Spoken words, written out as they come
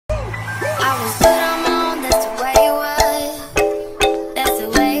was good on my own, that's the way it was. That's the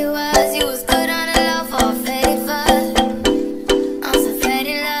way it was. You was good on the low for a favor. On some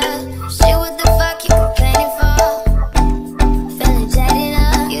faded love. Shit, what the fuck you complaining for? Feeling jaded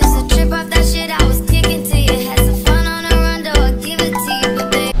up. Used to trip off that shit I was kicking to you. Had some fun on the run, though I give it to you, but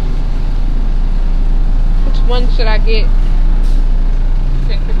babe. Which one should I get?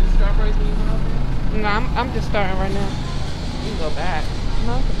 Can't pick the strawberries when you went over there? No, I'm just starting right now. You can go back.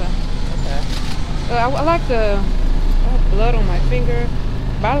 No, it's okay. Okay. I like the I have blood on my finger,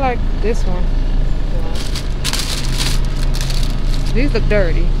 but I like this one. These look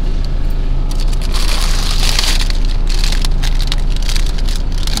dirty.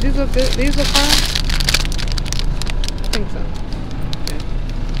 These look good. These look fine. I think so. Okay.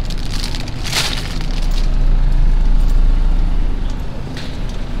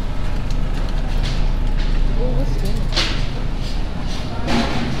 Ooh, what's this?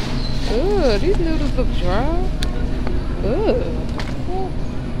 Ooh, these noodles look dry. Ooh.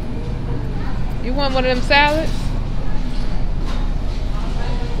 You want one of them salads?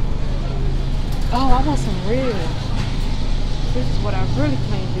 Oh, I want some ribs. This is what I really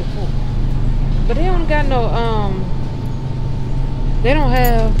came here for. But they don't got no, they don't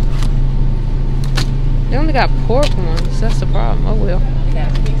have, they only got pork ones. That's the problem. Oh well. You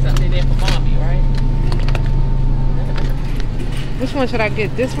gotta sneak something in there for mommy, right? Which one should I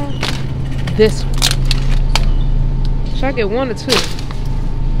get? This one? This one. Should I get one or two?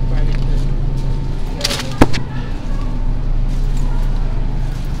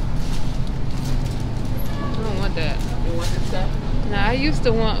 I don't want that. You want this stuff? Nah, I used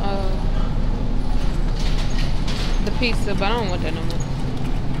to want the pizza, but I don't want that no more.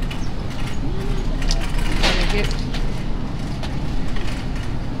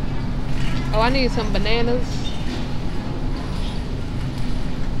 Oh, I need some bananas.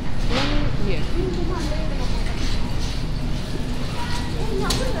 Yeah.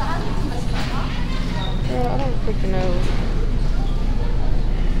 Girl, I don't freaking know.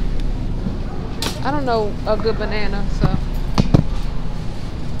 I don't know a good banana, so.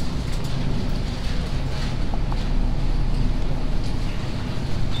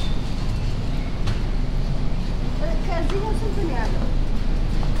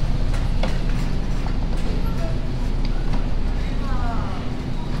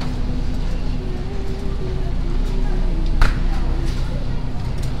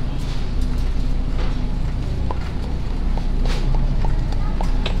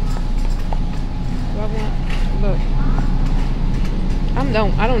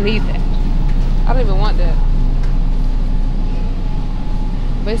 Look, I don't need that. I don't even want that.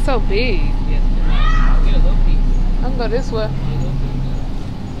 But it's so big. Yes, get a little piece. I can go this way.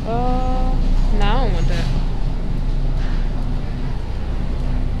 No, I don't want that.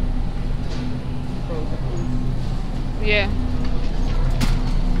 Yeah.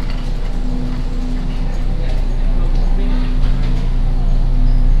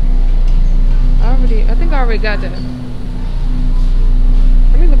 I think I already got that.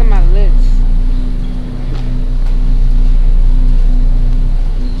 Let me look at my list.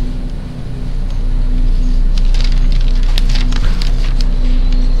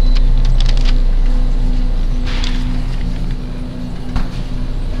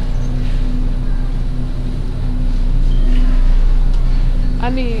 I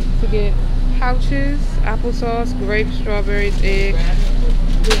need to get pouches, applesauce, grapes, strawberries, eggs,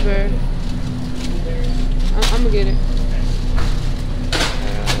 blueberry. I'm gonna get it.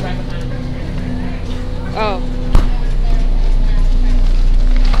 Oh.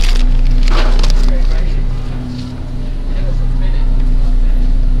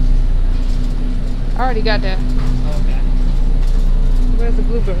 I already got that. Okay. Where's the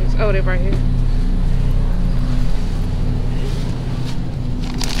blueberries? Oh, they're right here.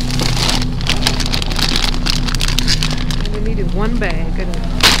 I only needed one bag.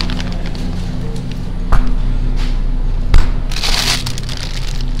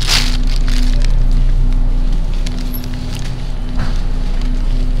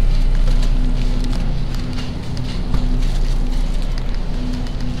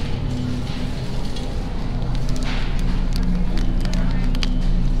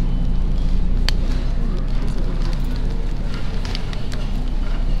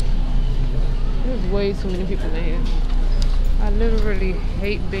 Way too many people in here. I literally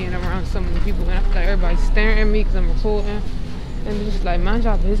hate being around so many people, and I feel like everybody's staring at me because I'm recording, and they're just like, mind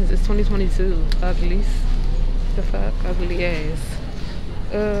your business. It's 2022. Uglies. The fuck? Ugly ass.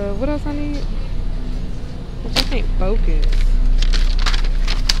 What else I need? Which I can't focus.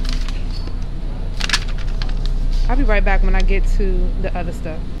 I'll be right back when I get to the other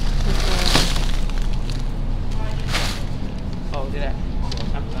stuff. did I?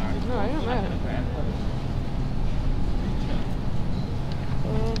 I'm sorry. No, it don't matter.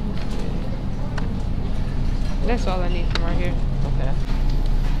 That's all I need from right here. Okay.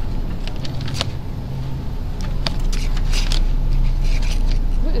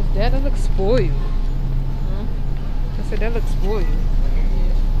 What is that? That looks spoiled. I said that looks spoiled.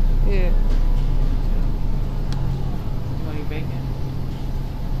 Yeah. You want your bacon?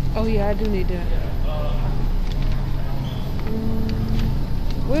 Oh yeah, I do need that.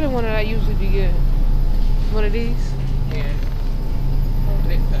 Where the one that I usually be getting? One of these? Yeah.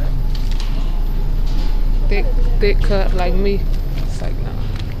 Thick cut. Thick cut like me. It's like, no.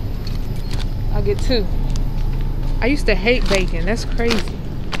 I'll get 2. I used to hate bacon. That's crazy.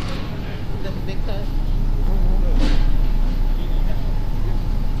 That's a big cut?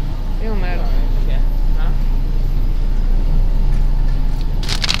 It don't matter. Okay. Huh?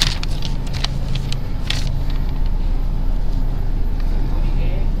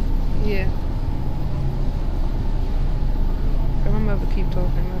 Yeah. Girl, my mother keep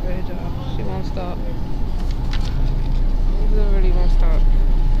talking. My bad, y'all. She won't stop. She literally won't stop.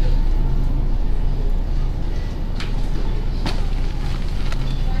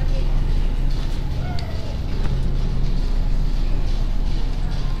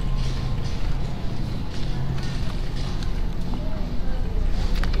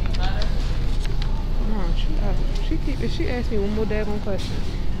 She asked me one more daggone question.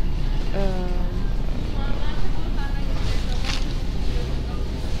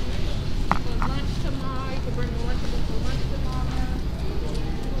 Lunch tomorrow. You can bring the lunchables for lunch tomorrow.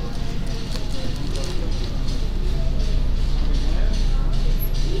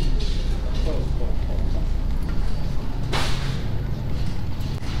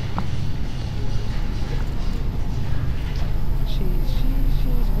 Cheese.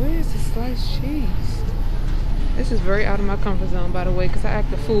 Where's the sliced cheese? This is very out of my comfort zone, by the way, because I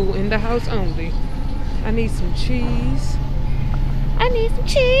act a fool in the house only. I need some cheese. I need some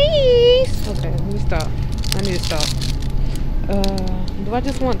cheese. Okay, let me stop. I need to stop. Do I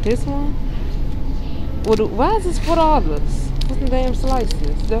just want this one? Why is this $4? What's the damn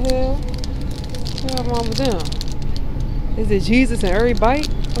slices? The hell? What's wrong with them? Is it Jesus in every bite?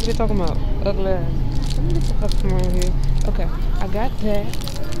 What are they talking about? Ugly ass. Let me get some stuff from around here. Okay, I got that.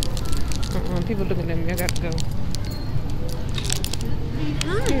 People looking at me. I got to go.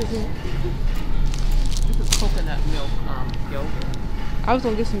 Excuse me. This is coconut milk yogurt. I was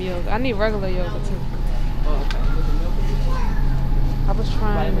gonna get some yogurt. I need regular yogurt too. Oh, okay. With the milk in it? I was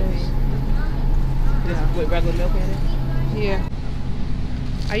trying this. Just with regular milk in it? Yeah.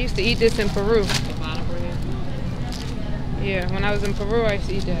 I used to eat this in Peru. Banana bread? Yeah, when I was in Peru, I used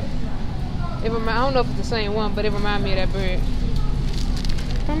to eat that. I don't know if it's the same one, but it reminded me of that bread.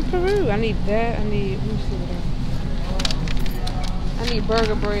 From Peru. I need that. Let me see what else. I need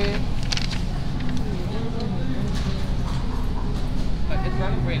burger bread. It's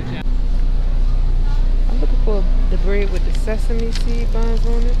burger bread, yeah. I'm looking for the bread with the sesame seed buns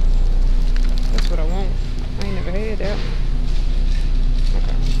on it. That's what I want. I ain't never had that.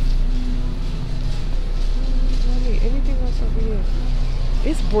 Okay. I need anything else over here.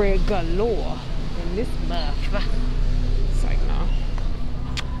 It's bread galore in this muff. It's like, no.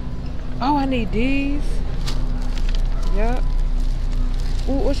 Oh, I need these. Yep.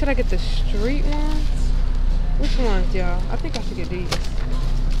 Ooh, or should I get the street ones? Which ones, y'all? I think I should get these.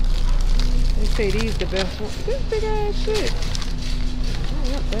 They say these the best ones. This big ass shit. I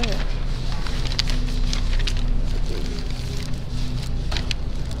don't want that.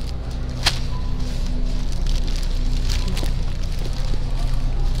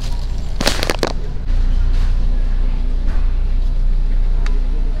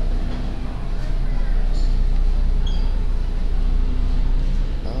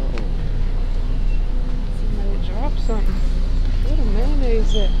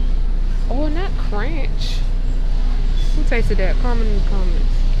 Oh, not Crunch. Who tasted that? Comment in the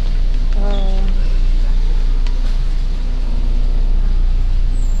comments.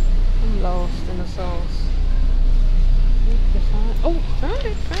 I'm lost in the sauce. Oh, found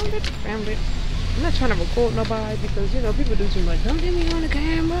it. I'm not trying to record nobody because, you know, people do too much. Don't get me on the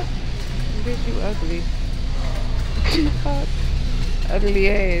camera. Bitch, you ugly. Ugly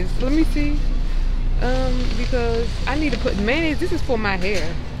ass. Let me see. Because I need to put mayonnaise. This is for my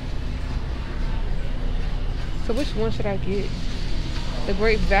hair. So which one should I get? The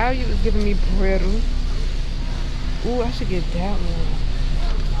Great Value is giving me bread. Ooh, I should get that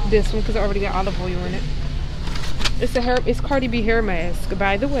one. This one because I already got olive oil in it. It's Cardi B hair mask,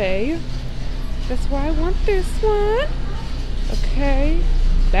 by the way. That's why I want this one. Okay.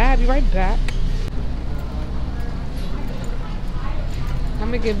 Bye, I'll be right back.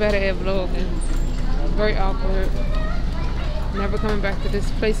 gonna get better at vlogging. Very awkward. Never coming back to this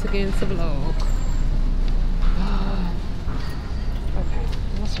place again to vlog. Okay,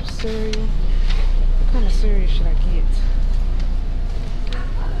 want some cereal? What kind of cereal should I get?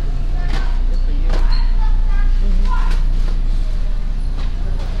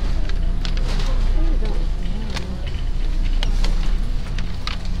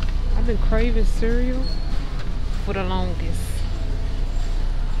 I've been craving cereal for the longest.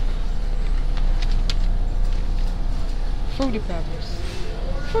 Fruity Pebbles.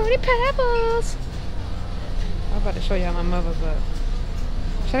 Fruity Pebbles! I'm about to show y'all my mother, but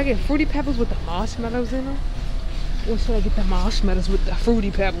should I get Fruity Pebbles with the marshmallows in them? Or should I get the marshmallows with the Fruity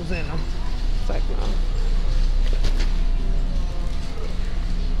Pebbles in them? It's like, no.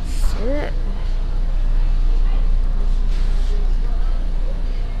 Sir.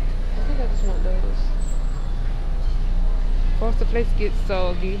 I think I just want those. Frosted Flakes get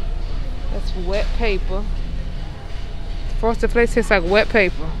soggy. That's wet paper. Frosted Flakes tastes like wet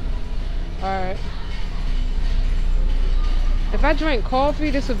paper. Alright. If I drink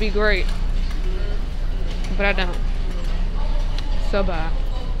coffee, this would be great. But I don't. So bye.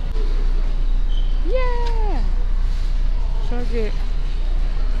 Yeah! So I get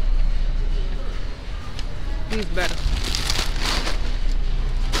these better.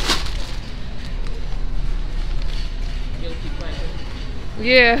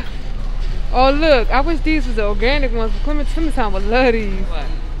 Yeah. Oh look, I wish these was the organic ones. Clementine would love these. What?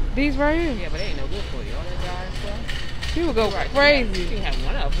 These right here. Yeah, but they ain't no good for you. All that dry stuff. She would go Right, crazy. You can have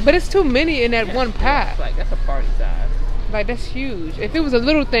one of them. But it's too many in that one pack. That's a party size. Like that's huge. If it was a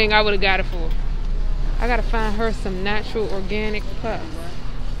little thing, I would have got it for. I gotta find her some natural organic puffs.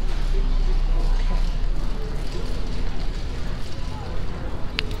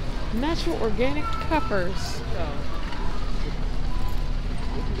 Okay. Natural organic peppers.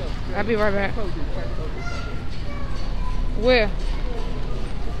 I'll be right back. Where?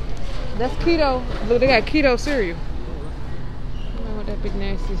 That's keto. Look, they got keto cereal. I don't know what that big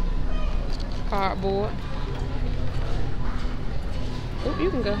nasty cardboard. Oh, you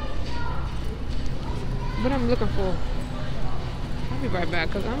can go. What I'm looking for. I'll be right back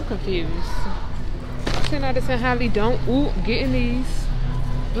because I'm confused. Sitting out this in Holly, don't getting these.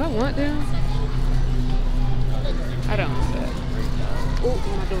 Do I want them? I don't want that. Oh,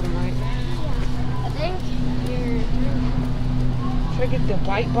 am I doing them right? I think Should I get the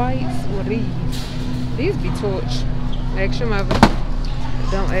white bites or these? These be torch. Ask your mother.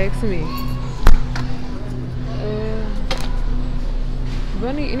 Don't ask me. Do I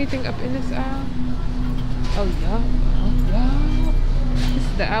need anything up in this aisle? Oh yeah. Oh yeah. This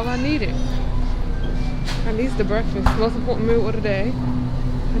is the aisle I needed. I need the breakfast. Most important meal of the day.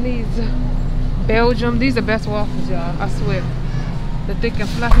 I need Belgium. These are the best waffles, y'all. I swear. The thick and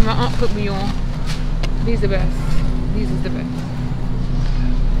fluffy my aunt put me on. These are the best. These is the best.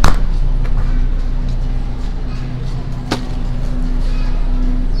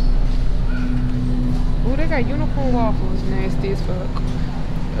 Oh, they got unicorn waffles. Nasty as fuck.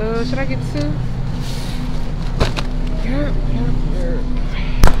 Should I get two? Yep.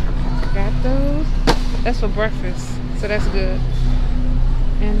 Got those. That's for breakfast, so that's good.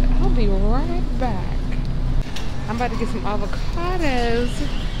 And I'll be right back. I'm about to get some avocados.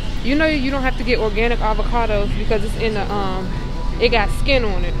 You know you don't have to get organic avocados because it's in the it got skin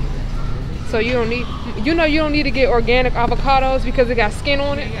on it. So you don't need you don't need to get organic avocados because it got skin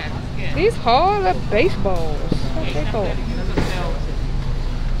on it. These hard like baseballs. What they called?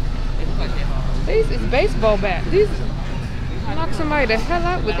 These is baseball bats. These knock somebody the hell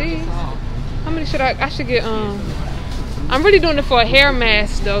out with these. How many should I should get I'm really doing it for a hair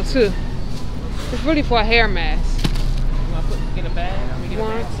mask though too. It's really for a hair mask. Get a bag?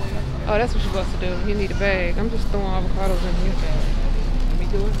 One. Oh, that's what you're supposed to do. You need a bag. I'm just throwing avocados in here. Let me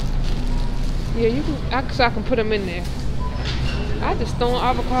do it. Yeah, you can. So I can put them in there. I just throwing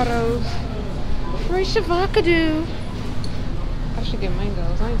avocados. Fresh avocado. I should get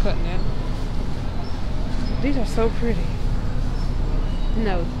mangoes. I ain't cutting that. These are so pretty.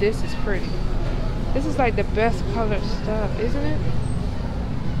 No, this is pretty. This is like the best colored stuff, isn't it?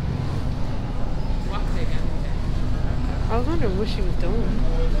 I was wondering what she was doing.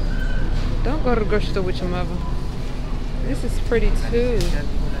 Don't go to the grocery store with your mother. This is pretty too.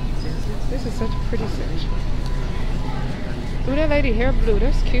 This is such a pretty section. Ooh, that lady hair blue,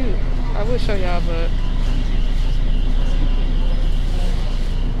 that's cute. I will show y'all, but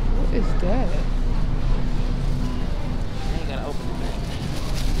what is that? I ain't gotta open it.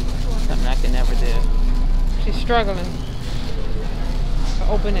 Something I can never do. She's struggling to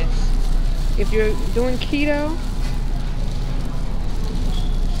open this. If you're doing keto,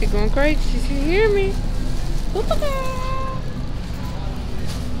 She going crazy. She hear me.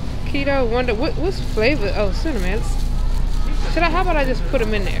 Keto, wonder what's flavor? Oh, cinnamon. Should I? How about I just put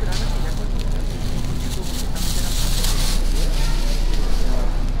them in there?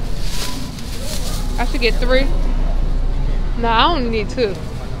 I should get 3. No, I only need 2.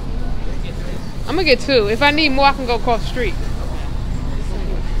 I'm gonna get 2. If I need more, I can go across the street.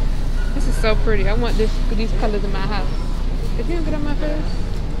 This is so pretty. I want these colors in my house. If you don't get on my face.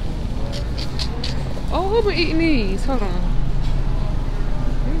 Oh, who been eating these? Hold on.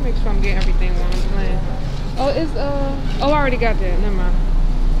 Let me make sure I'm getting everything while I'm playing. Oh, it's oh, I already got that. Never mind.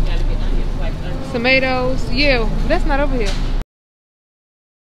 Tomatoes. Yeah, that's not over here.